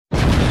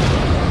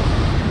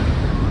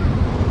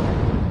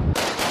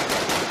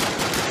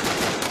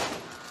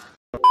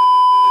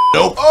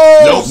Nope.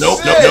 Oh,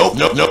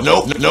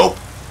 Nope.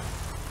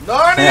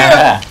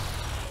 Narnia!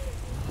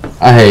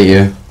 I hate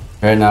you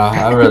right now.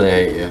 I really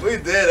hate you. We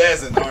dead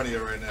ass in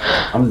Narnia right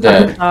now. I'm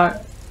dead.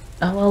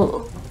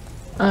 Hold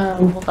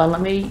on.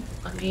 Let me.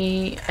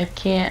 I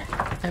can't.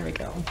 There we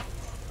go.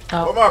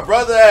 Where my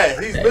brother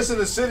at? He's missing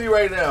the city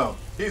right now.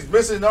 He's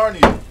missing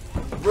Narnia.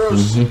 Real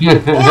shit. Who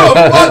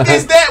the fuck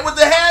is that with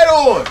the hat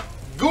on?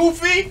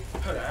 Goofy?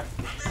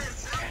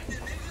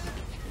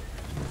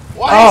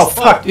 Why? Oh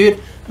fuck, dude!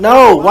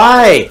 No,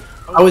 why?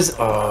 I was.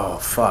 Oh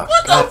fuck.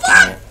 What the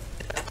fuck?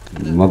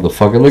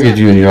 Motherfucker, look at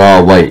you and you're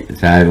all white.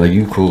 It's like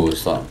you cool or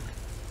something.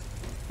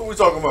 Who we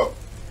talking about?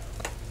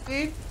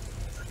 Yeah.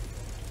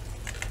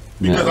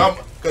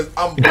 Because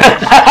I'm.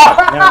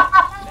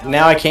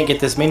 Now I can't get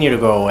this menu to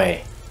go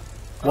away.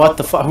 What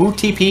the fuck? Who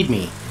TP'd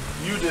me?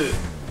 You did.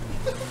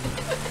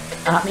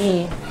 Not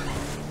me.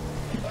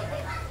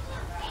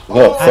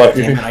 What God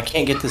damn it! I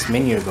can't get this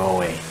menu to go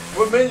away.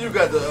 What menu you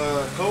got? The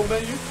code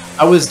menu?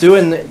 I was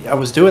doing the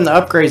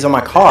upgrades on my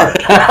car.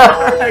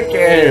 I can't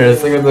hear a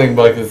single thing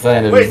Buck is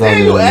saying. Wait,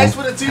 did you ask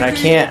for the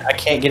TP? And I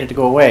can't get it to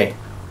go away.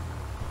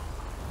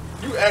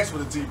 You asked for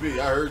the TP.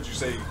 I heard you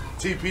say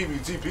TP me.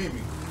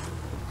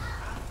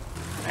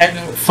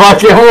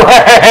 Fucking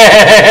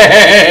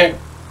way!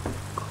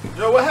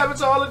 Yo, what happened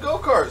to all the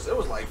go-karts? It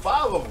was like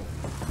 5 of them.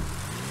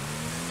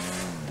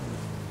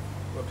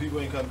 But people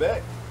ain't come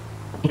back.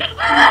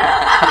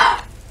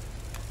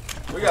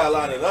 We gotta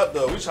line it up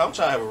though. I'm trying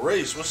to have a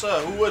race. What's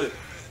up? Who with it?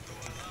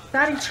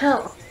 Daddy,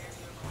 chill.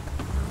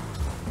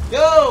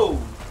 Yo!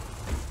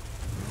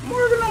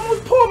 Morgan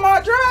almost pulled my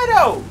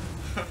Drado!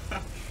 We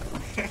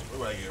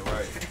gotta get it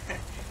right.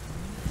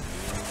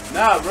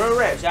 Nah, bro,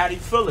 raps. How do you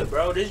feel it,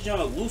 bro? This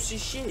joint loose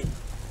as shit.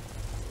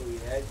 Oh, yeah,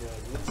 that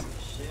joint loose as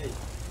shit.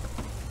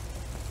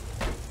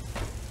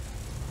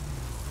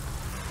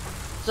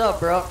 What's up,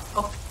 bro?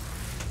 Oh.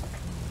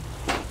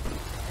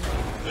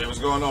 Hey, what's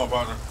going on,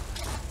 partner?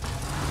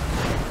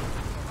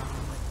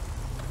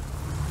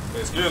 Hey,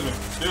 excuse me.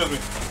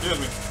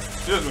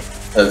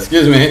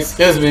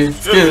 Excuse me.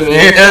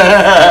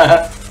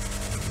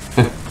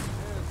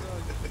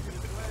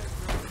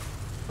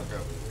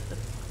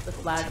 The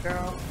flag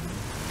girl.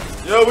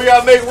 Yo, we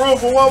gotta make room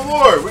for one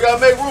more. Let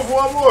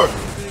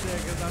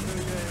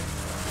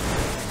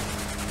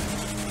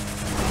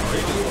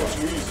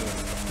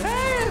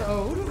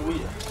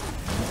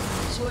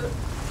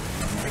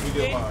me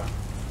get mine.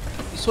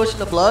 You switching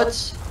the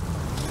Bloods?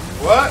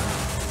 What?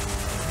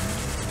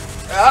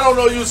 Hey, I don't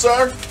know you,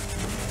 sir.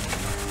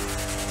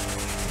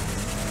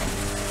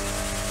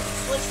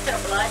 Switch to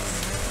Bloods.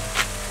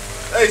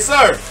 Hey,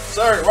 sir,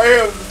 right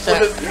here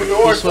with the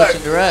orange flag.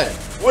 Switching to red.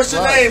 What's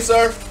your name,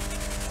 sir?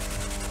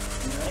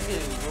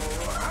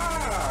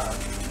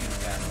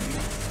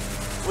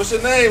 What's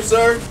your name,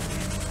 sir?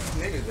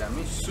 Niggas got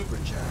me super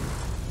jacked.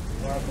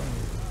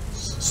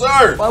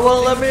 Sir. Why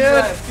won't let me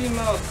in?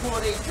 Females pull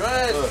they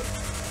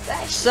dreads.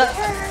 That's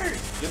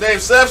Seth. Your name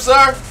Seth,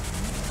 sir?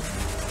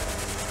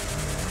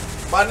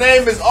 My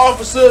name is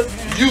Officer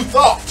You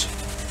Thought.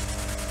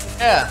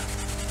 Yeah.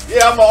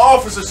 Yeah, I'm an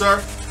officer,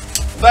 sir.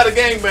 I'm not a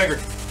gangbanger.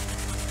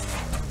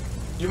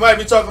 You might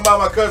be talking about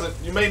my cousin.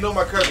 You may know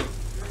my cousin.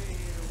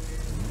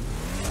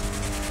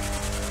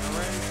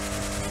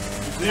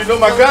 Do you know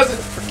my cousin?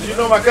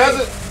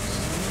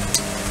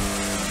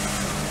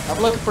 I'm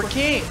looking for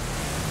King.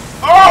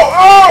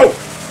 Oh!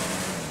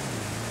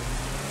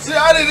 See,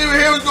 I didn't even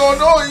hear what's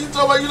going on. You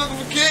talking about you looking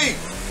for King.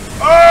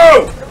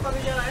 Oh! Where the fuck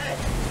is y'all at?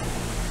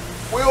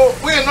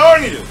 We in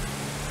Narnia.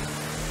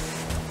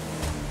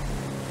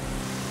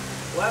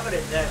 Whoever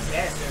that's the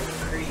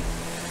Creed.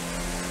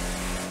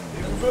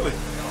 You feel it? The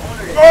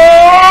owner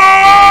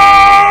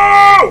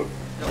Oh!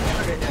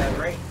 that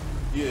right?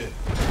 Yeah.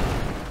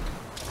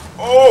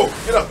 Oh!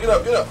 Get up.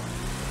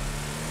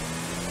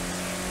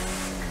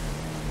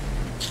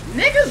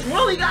 Niggas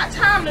really got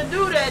time to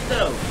do that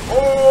though.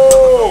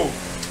 Oh!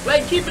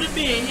 Like keep it a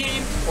being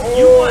here. Oh.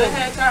 You would have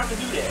had time to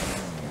do that.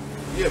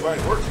 Yeah, but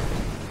it works.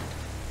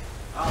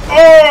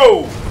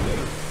 Oh!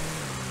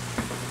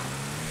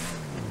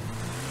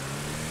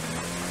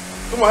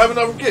 Come on, have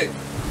another kick.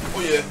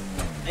 Oh yeah.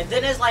 And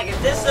then it's like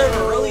if this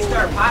server really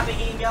start popping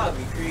in, y'all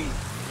be crazy.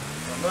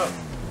 I'm up.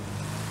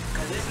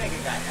 Cause this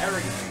nigga got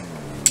everything.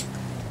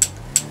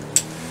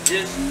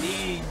 Just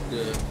need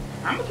the.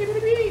 I'ma keep it a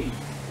being.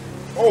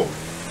 Oh!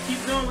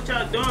 Keep doing what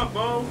y'all doing,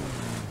 bro.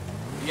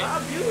 Y'all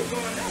views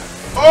going down.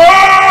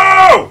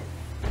 Oh!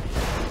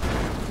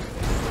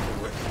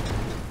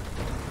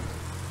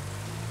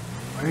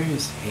 Where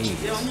is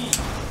Hayes? Yo, me.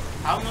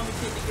 How long it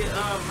take to get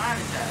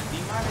monetized?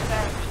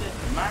 Demonetized?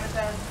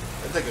 Monetized?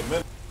 That take a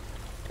minute.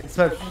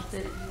 So,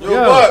 Yo,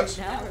 Yo. Bucks.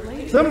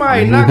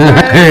 somebody knocked my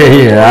ass.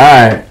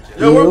 Yeah, alright.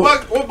 Yo, where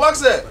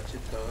Bucks at?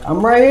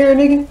 I'm right here,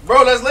 nigga.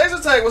 Bro, that's Laser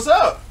Tag. What's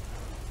up?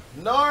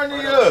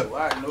 Narnia.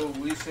 I know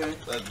we said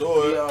Let's do he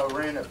it.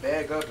 ran a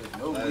bag up. There's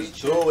no Let's weed.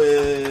 do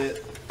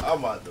it. I'm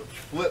about to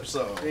flip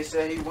some. They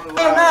said he went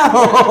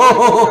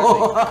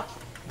Oh, live.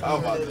 I'm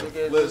about to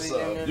flip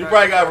some. You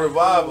probably got to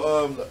revive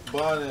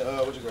Bond and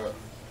what you got?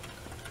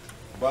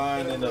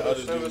 Bond and the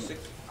other dude.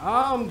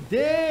 I'm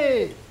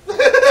dead. We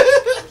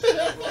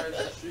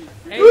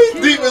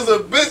deep as a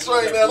bitch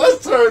right now.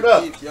 Let's turn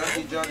up. Y'all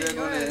keep John Jack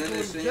on that and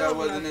this shit. Y'all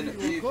wasn't in the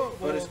beef,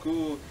 but it's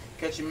cool.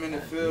 Catch him in the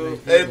field.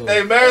 Hey,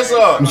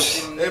 Marisol.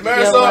 Hey,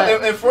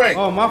 Marisol and Frank.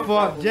 Oh, my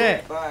fault,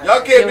 Jack.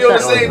 Y'all can't be on the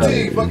same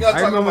team. Fuck y'all I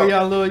talking remember about.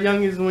 y'all little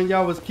youngins when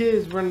y'all was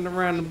kids running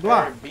around the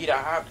block. Beat a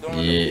hop doing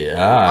Yeah,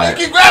 Why alright.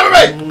 you keep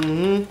grabbing me?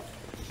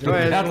 Mm-hmm. Go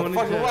ahead, Out the Tony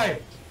fucking Jack.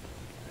 way.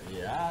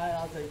 Yeah,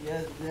 I'll take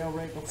yes. They'll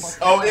rank the fuck.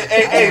 Oh,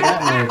 hey,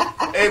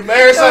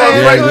 Marisol Yeah, and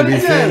you're Frank. gonna be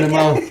seeing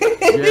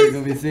the you're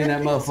gonna be seeing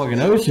that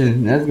motherfucking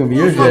ocean. That's gonna be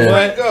your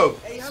Frank, shit. go.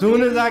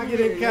 Soon as I get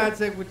in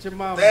contact with your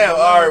mom. Damn,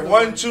 alright.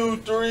 1, 2,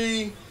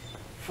 3,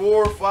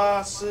 4,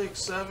 5, 6,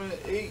 7,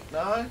 8,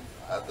 9.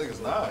 I think it's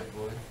 9.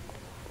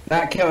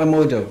 Not counting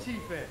Mojo.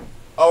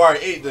 Alright,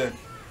 8 then.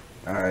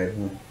 Alright,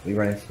 we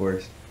running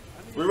force.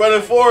 We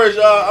running forward,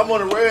 y'all. I'm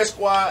on the red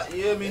squad.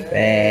 You hear me?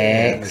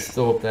 Thanks.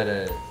 Still up that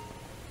ass.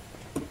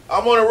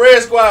 I'm on the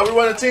red squad. We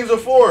running teams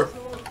of 4.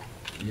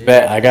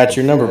 Bet I got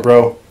your number,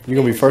 bro. You're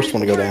gonna be first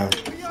one to go down.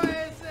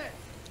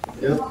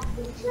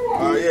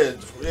 Alright,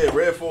 yeah,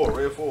 red 4,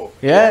 red 4.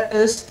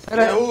 Yes.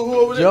 Yeah, who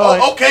over there? Joy.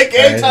 Oh, okay,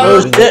 game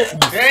Oh time. shit.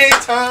 Game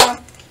time.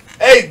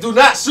 Hey, do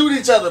not shoot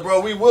each other, bro.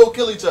 We will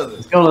kill each other.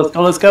 Let's go. Let's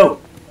go. Let's go.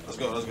 Let's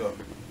go, let's go.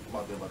 I'm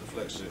out there about to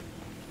flex shit.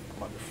 I'm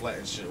about to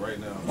flatten shit right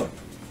now.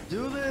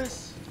 Do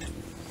this.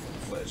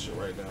 Flatten shit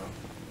right now.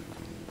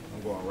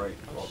 I'm going right.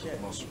 Off the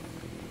muscle.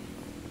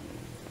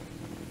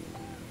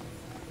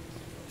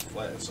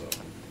 Flatten some.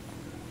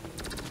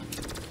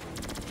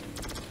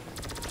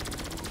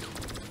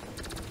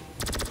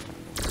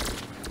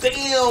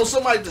 Damn,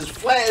 somebody just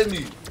flattened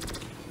me.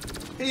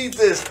 He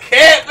just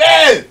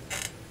camping.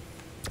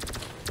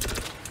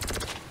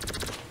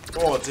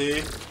 Come on,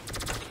 team.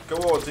 Come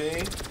on,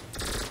 team.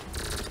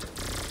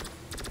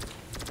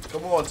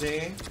 Come on,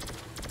 team.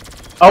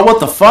 Oh, what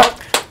the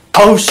fuck?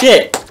 Oh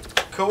shit.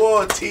 Come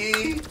on,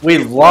 team. We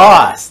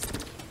lost.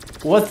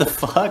 What the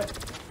fuck?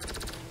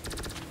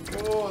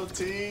 Come on,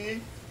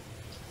 team.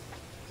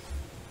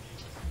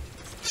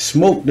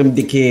 Smoke them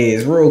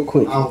dickheads real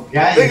quick. Oh,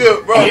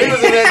 Nigga, bro, he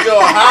was in that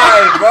joint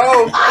high,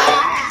 bro.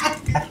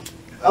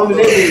 Oh,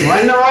 they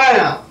running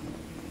around.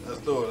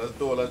 Let's do it. Let's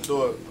do it. Let's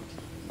do it.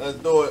 Let's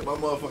do it. My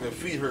motherfucking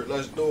feet hurt.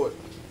 Let's do it.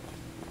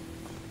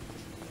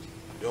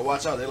 Yo,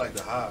 watch out. They like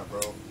to hide, bro.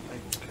 I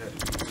ain't gonna catch.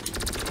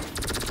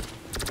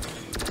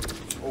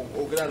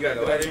 Oh, get out of there.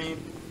 Get out of there.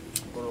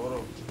 Hold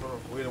on.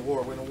 We in a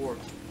war.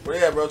 Where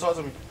they at, bro? Talk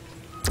to me.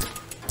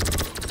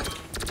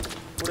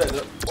 Who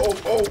that?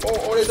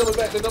 Oh, they double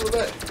back.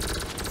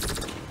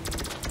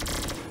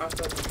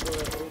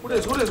 Who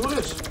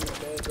this?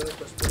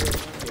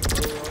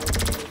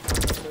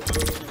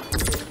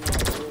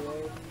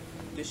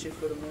 This shit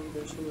for the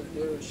members who was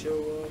there to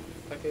show up.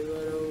 Like a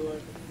little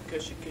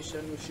kiss,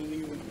 I knew she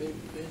leave with big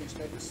business.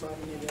 Like a song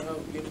nigga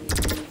out, give me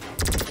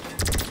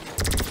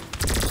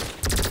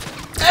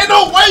Ain't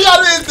no way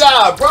y'all didn't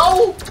die,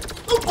 bro.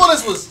 Them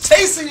bullets was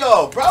chasing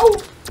y'all, bro.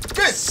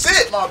 Good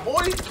shit, my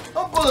boy.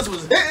 Them bullets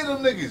was hitting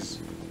them niggas.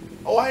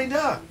 Oh, I ain't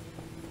die.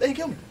 They ain't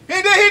kill me.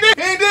 He did.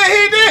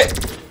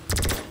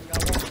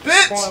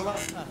 Bitch.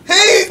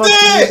 He Fuck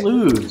did did. we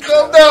lose?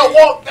 Come down,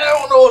 walk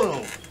down on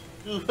him.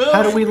 You feel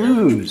How me? do we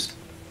lose?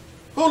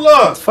 Who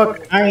lost?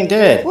 Fuck, I ain't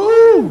dead.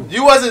 Woo.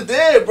 You wasn't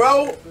dead,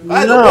 bro. No,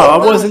 I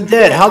wasn't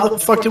dead. How the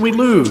fuck did we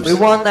lose? We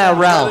won that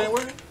round.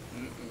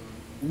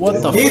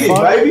 What the Did it,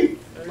 fuck? baby.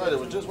 It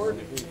was just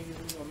working.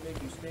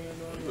 make you stand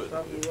on it.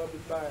 Fuck you up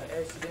by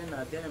accident.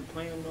 I didn't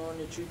plan on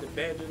it. Treat the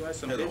bad just like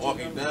some Had to bitches. walk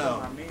him down.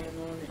 My man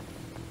on it.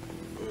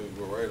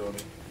 Go right on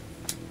it.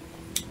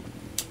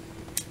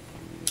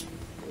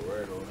 Go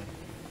right on it.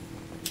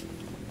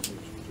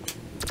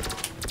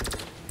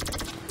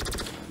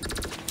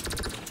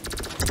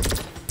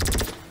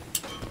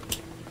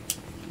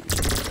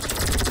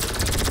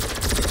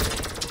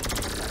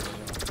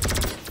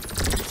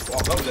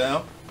 Walk him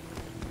down.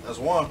 That's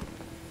one.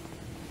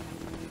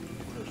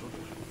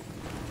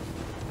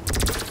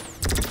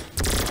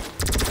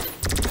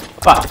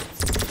 Fuck.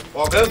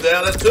 Walk him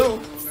down. That's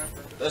two.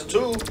 That's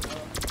two.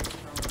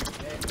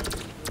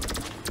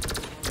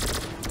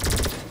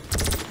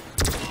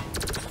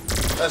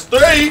 That's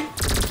three.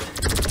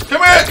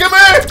 Come here.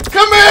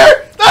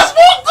 That's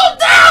walk them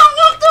down.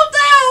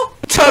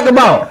 Talk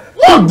about.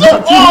 Walk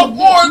them all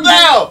four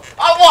down.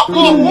 I walked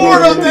all four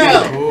of them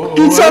down.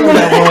 You talking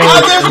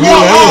I just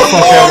walked all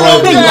four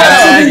of them down.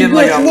 Lagging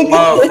like a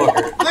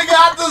motherfucker. Nigga,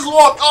 I just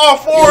walked all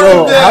four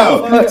Yo, of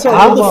them down.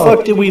 how the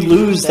fuck did we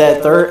lose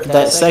that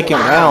second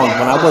round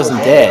when I wasn't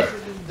dead?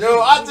 Yo,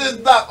 I just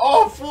knocked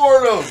all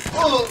four of them.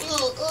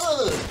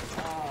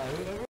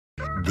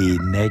 The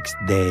next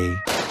day.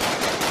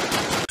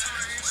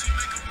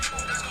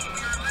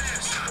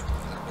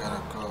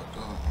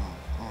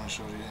 I want to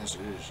show the answer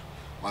is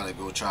why they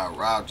go try to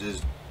rob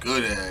this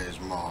good ass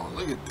mall.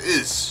 Look at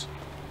this.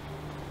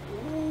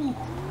 Ooh.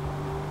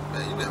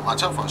 Man, you better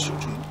watch out if I shoot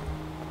you.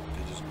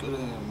 Get this good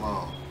ass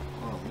mall.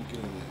 Hold on, let me get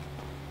in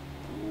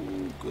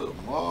there. Ooh,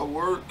 good mall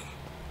work.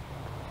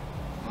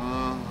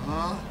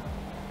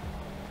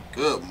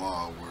 Good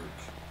mall work.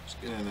 Let's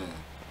get in there.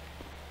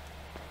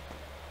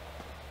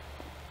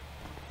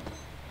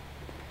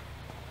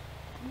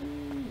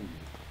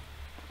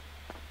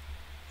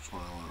 Which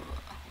one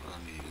what I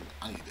need?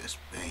 I need this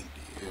bank,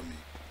 you hear me?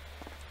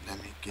 Let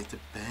me get the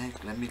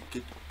bank, let me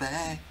get the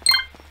bank.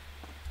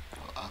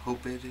 I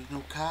hope it ain't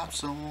no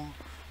cops on,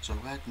 so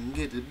I can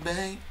get the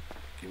bank.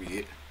 Can we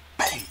get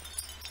bang?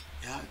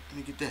 Yeah, let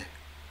me get that.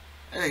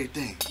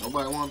 Everything.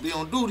 Nobody wanna be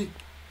on duty.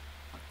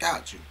 I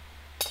got you.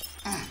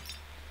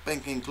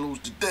 Bank ain't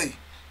closed today.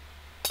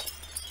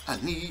 I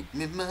need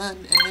me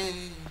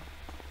money.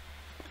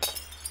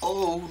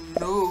 Oh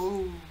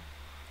no,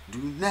 do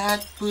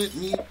not put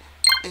me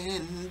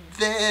in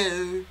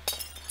there.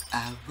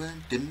 I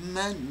want the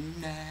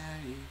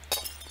money.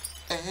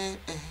 Hey,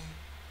 hey.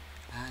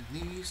 I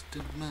need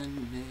the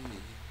money.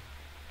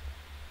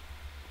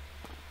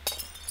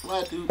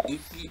 Why do you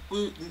keep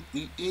putting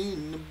me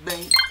in the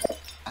bank?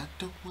 I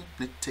don't want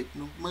to take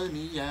no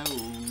money out.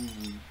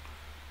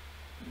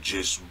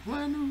 Just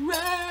wanna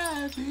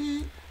ride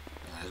it.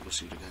 Alright, let's go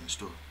see what they got in the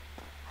store.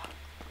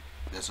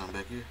 Got something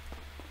back here?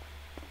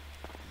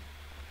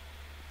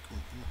 Come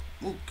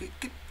on. Move, get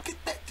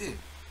back there.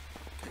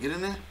 Can I get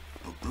in there?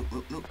 Nope.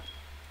 Go.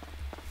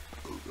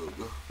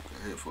 Got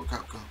here before a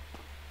cop come.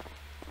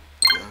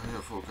 Got here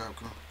before a cop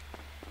come.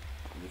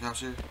 Any cops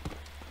here?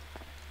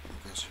 No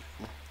cops here.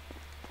 Come on.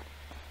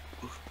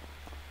 Oof.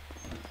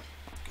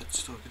 Get the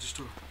store.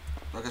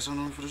 Do I got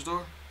something on me for the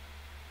store?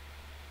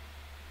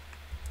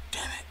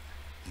 Damn it.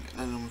 Ain't got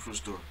nothing on me for the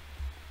store.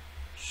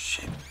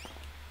 Shit.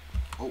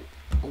 Oh,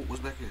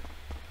 what's back here?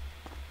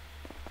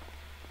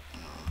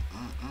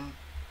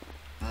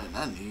 Nothing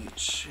I need.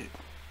 Shit.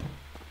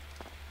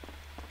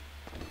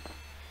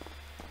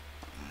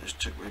 Let's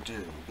check right there.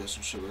 We got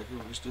some shit right here.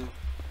 We still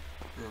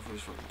here for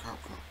this fucking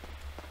cop come.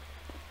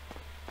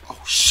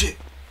 Oh shit.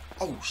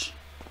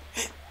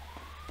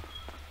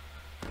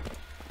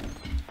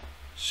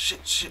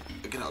 Shit.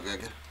 Get out,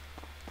 get.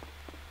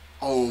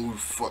 Oh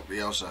fuck,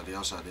 they outside.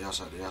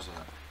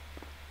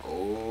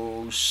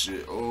 Oh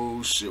shit.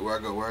 Where I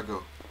go? I'm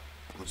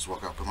gonna just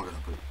walk out. Put my gun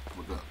up. Put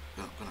my gun up.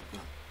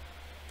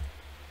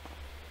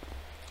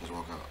 Let's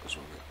walk out.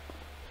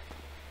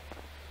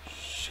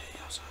 Shit,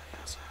 outside.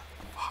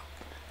 Fuck.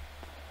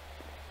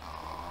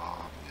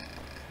 Oh man.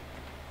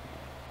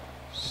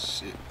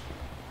 Shit.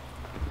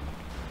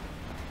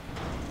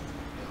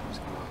 Yeah, let's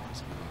go.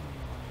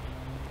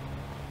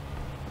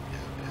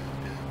 Yeah.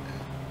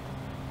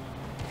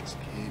 Let's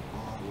keep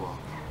on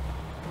walking.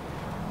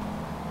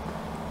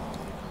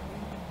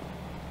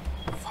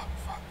 Fuck.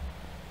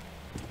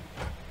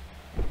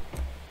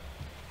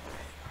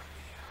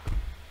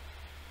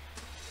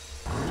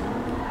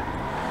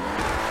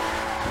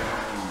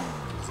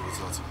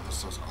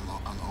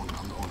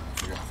 I'm the owner.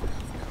 I forgot.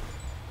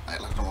 I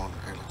act like the owner.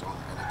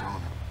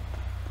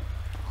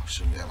 Oh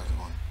shit, I act like the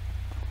owner.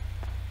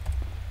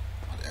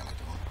 I act like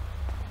the owner.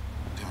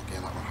 Damn, I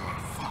can't lock my car.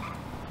 Fuck.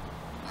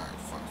 Alright,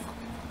 fuck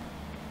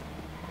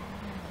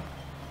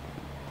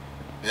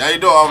it. Hey, how you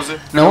doing, officer?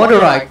 No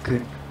wonder I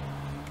could.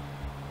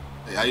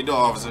 Hey, how you doing,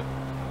 officer?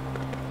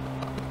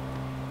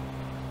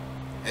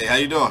 Hey, how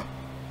you doing?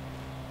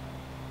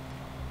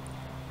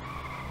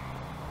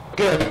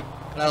 Good.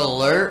 An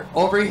alert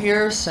over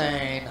here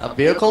saying a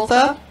vehicle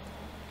theft?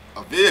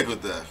 A vehicle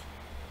theft?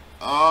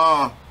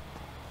 I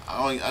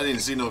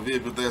didn't see no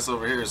vehicle thefts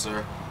over here,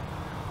 sir.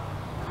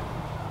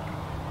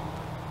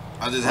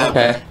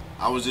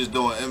 I was just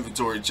doing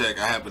inventory check.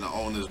 I happen to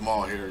own this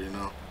mall here, you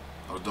know.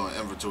 I was doing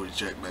inventory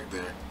check back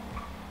there.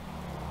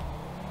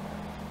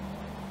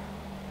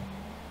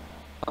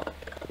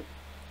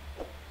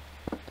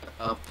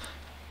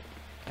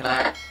 Can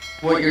I?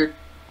 What you're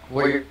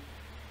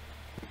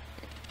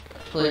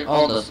Please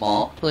own this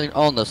mall.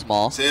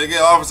 Say it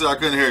again, officer. I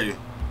couldn't hear you.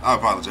 I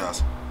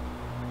apologize.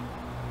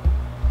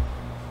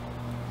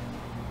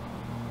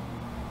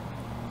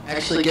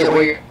 Actually get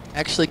where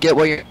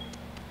you're.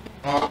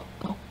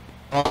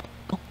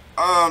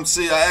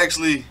 See, I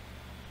actually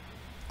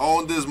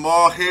own this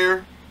mall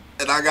here,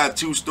 and I got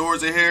 2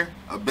 stores in here.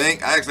 A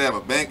bank. I actually have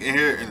a bank in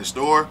here and a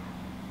store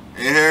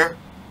in here,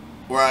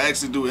 where I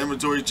actually do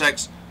inventory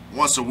checks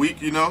once a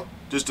week. You know,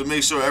 just to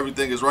make sure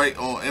everything is right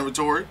on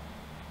inventory.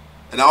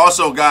 And I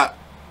also got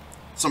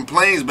some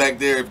planes back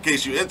there in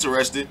case you're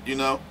interested, you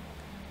know.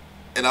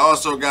 And I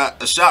also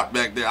got a shop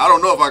back there. I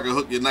don't know if I can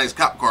hook your nice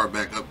cop car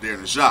back up there in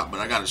the shop, but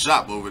I got a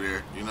shop over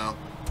there, you know.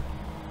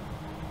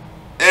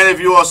 And if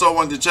you also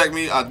wanted to check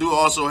me, I do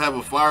also have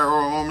a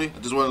firearm on me. I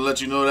just want to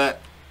let you know that.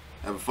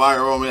 I have a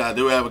firearm on me. I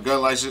do have a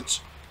gun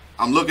license.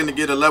 I'm looking to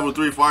get a level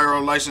 3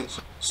 firearm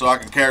license so I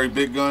can carry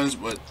big guns,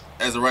 but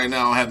as of right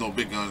now, I don't have no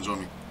big guns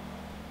on me.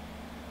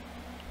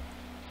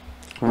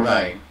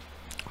 Right.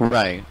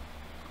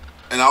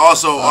 And I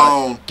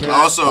also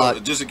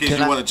just in case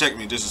you want to check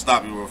me, just to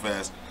stop you real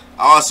fast,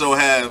 I also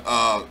have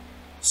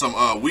some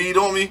weed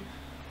on me.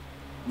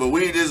 But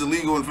weed is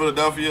illegal in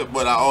Philadelphia,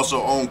 but I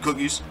also own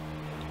cookies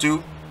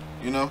too,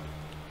 you know.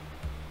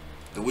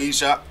 The weed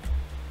shop.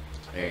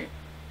 Hey.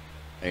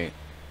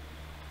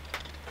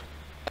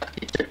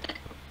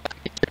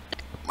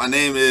 My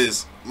name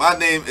is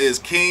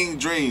King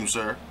Dream,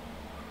 sir.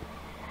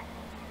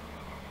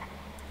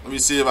 Let me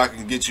see if I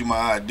can get you my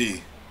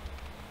ID.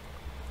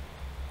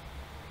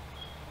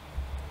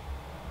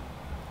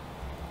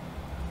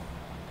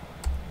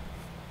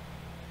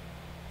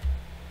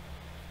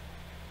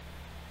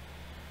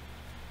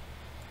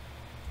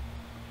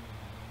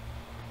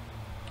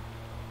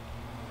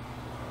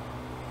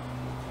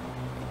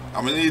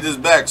 I'm gonna need this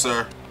back,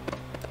 sir.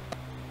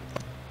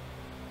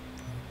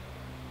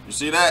 You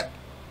see that?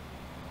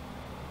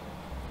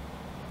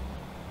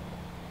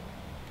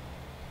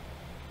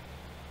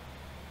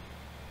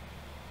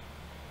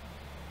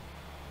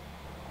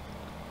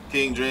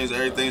 King Dreams,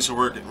 everything should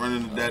work.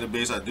 Running the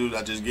database. I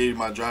just gave you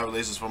my driver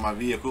license for my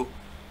vehicle.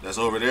 That's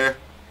over there.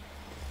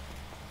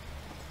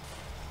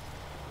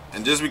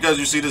 And just because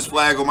you see this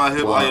flag on my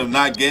hip, I am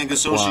not gang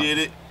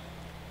associated.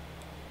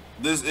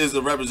 This is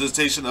a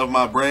representation of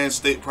my brand,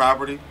 State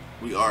Property.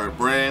 We are a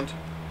brand.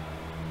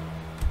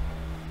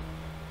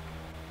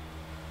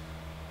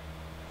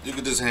 You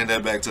can just hand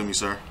that back to me,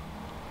 sir.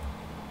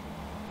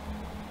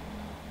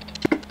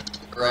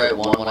 Right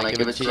one when I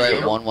give it to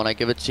you. One when I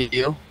give it to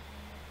you.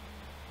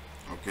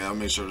 Okay, I'll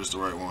make sure this is the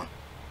right one.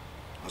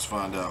 Let's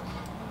find out.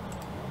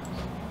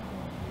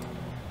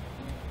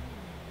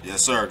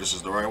 Yes, sir. This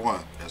is the right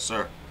one. Yes,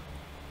 sir.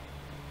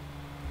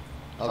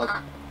 Okay.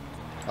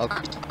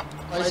 Okay.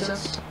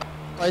 License.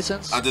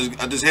 License. I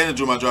just handed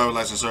you my driver's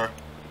license, sir.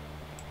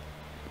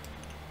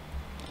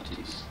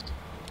 Jeez.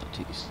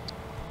 Jeez.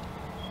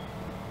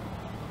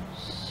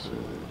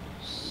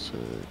 So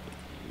you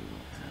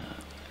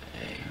have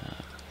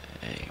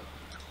a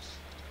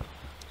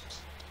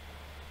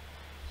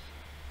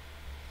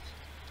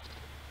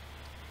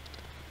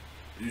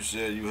You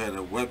said you had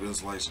a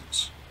weapons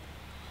license.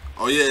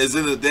 Oh yeah, it's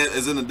in the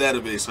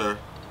database, sir.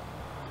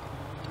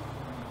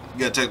 You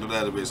gotta check the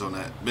database on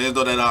that. Being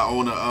though that I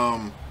own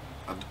a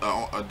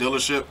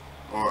dealership,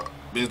 or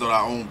being though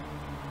I'm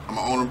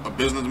a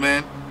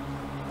businessman,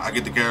 I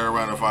get to carry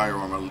around a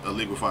firearm, a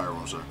legal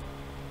firearm, sir.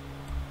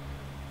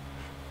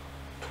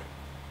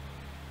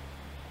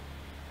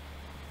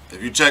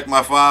 If you check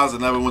my files, I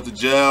never went to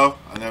jail.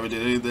 I never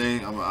did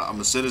anything.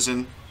 I'm a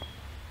citizen.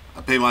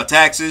 I pay my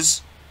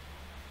taxes.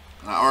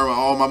 I earn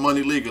all my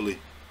money legally.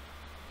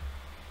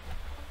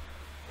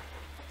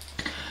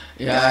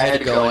 Yeah, I had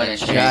to go in and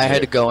change it. Yeah, I had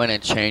to go in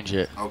and change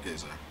it. Okay,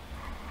 sir.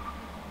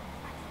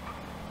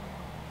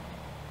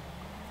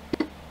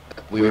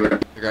 We were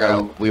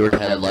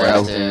had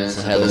licenses,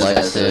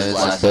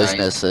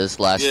 businesses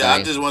last night. Yeah,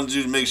 I just wanted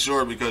you to make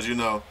sure because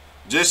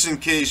just in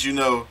case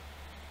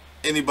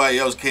anybody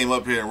else came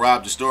up here and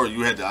robbed the store,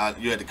 you had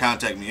to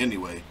contact me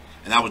anyway.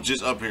 And I was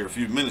just up here a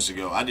few minutes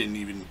ago. I didn't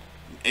even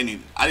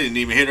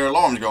hear their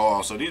alarms go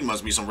off. So these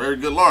must be some very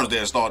good alarms they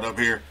installed up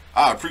here.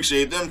 I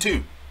appreciate them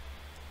too.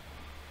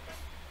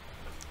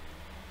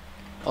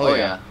 Oh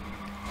yeah.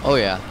 Oh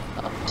yeah.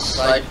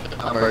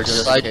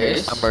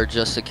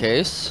 Emergency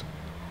case.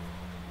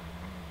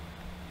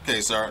 Okay,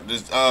 sir.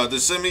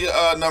 Just send me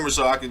a number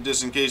so I can,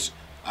 just in case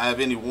I have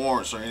any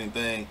warrants or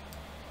anything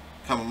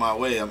coming my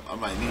way, I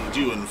might need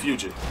you in the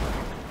future.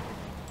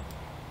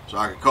 So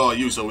I can call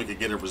you so we can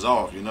get it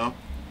resolved, Because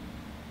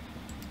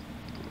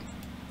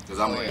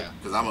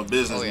I'm a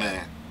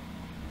businessman.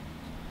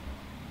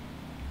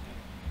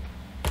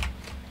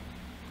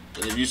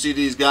 And if you see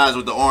these guys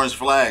with the orange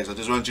flags, I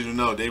just want you to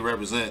know they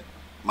represent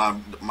my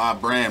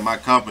brand, my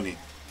company,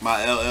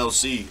 my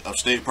LLC of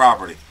State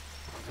Property.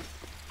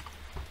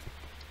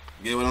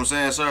 Get what I'm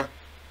saying, sir?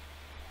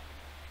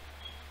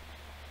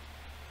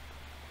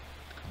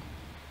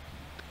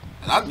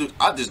 And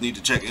I just need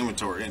to check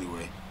inventory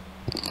anyway.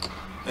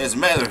 As a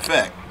matter of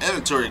fact,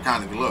 inventory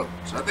kind of low,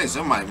 so I think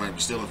somebody might be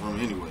stealing from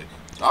me anyway.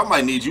 So I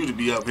might need you to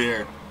be up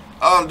here.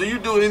 Do you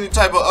do any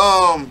type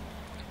of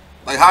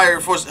like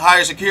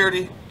higher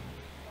security?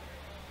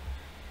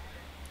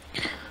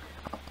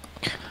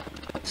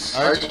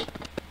 Sergeant.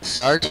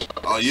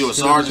 Oh, you a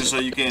sergeant, so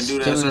you can't do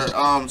that,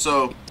 sir.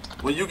 So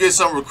when you get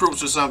some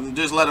recruits or something,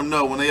 just let them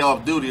know when they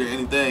off duty or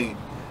anything.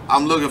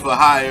 I'm looking for a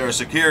higher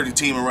security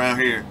team around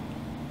here.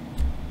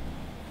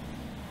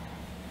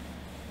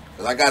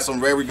 Cause I got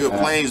some very good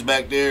planes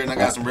back there, and I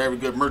got some very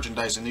good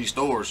merchandise in these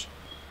stores.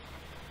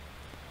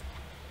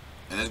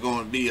 And it's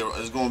going to be a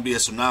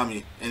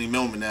tsunami any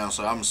moment now.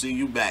 So I'm gonna see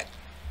you back,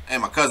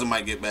 and my cousin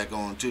might get back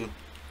on too.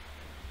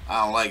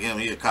 I don't like him.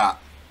 He a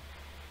cop.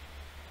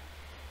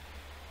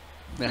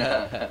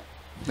 I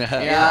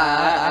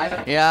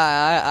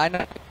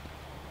know.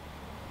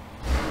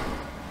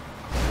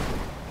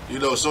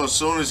 So as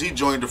soon as he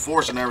joined the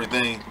force and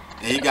everything,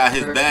 and he got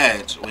his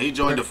badge, when he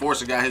joined the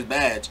force and got his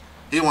badge,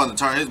 he wanted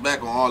to turn his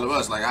back on all of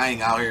us. Like, I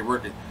ain't out here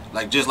working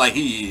just like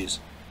he is.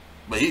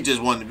 But he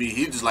just wanted to be,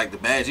 he just like the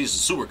badge. He's a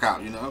super cop,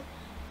 And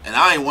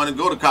I ain't want to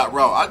go to cop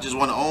route. I just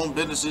want to own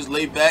businesses,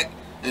 lay back,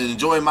 and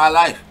enjoy my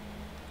life.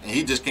 And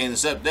he just can't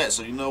accept that.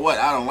 So you know what?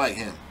 I don't like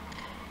him.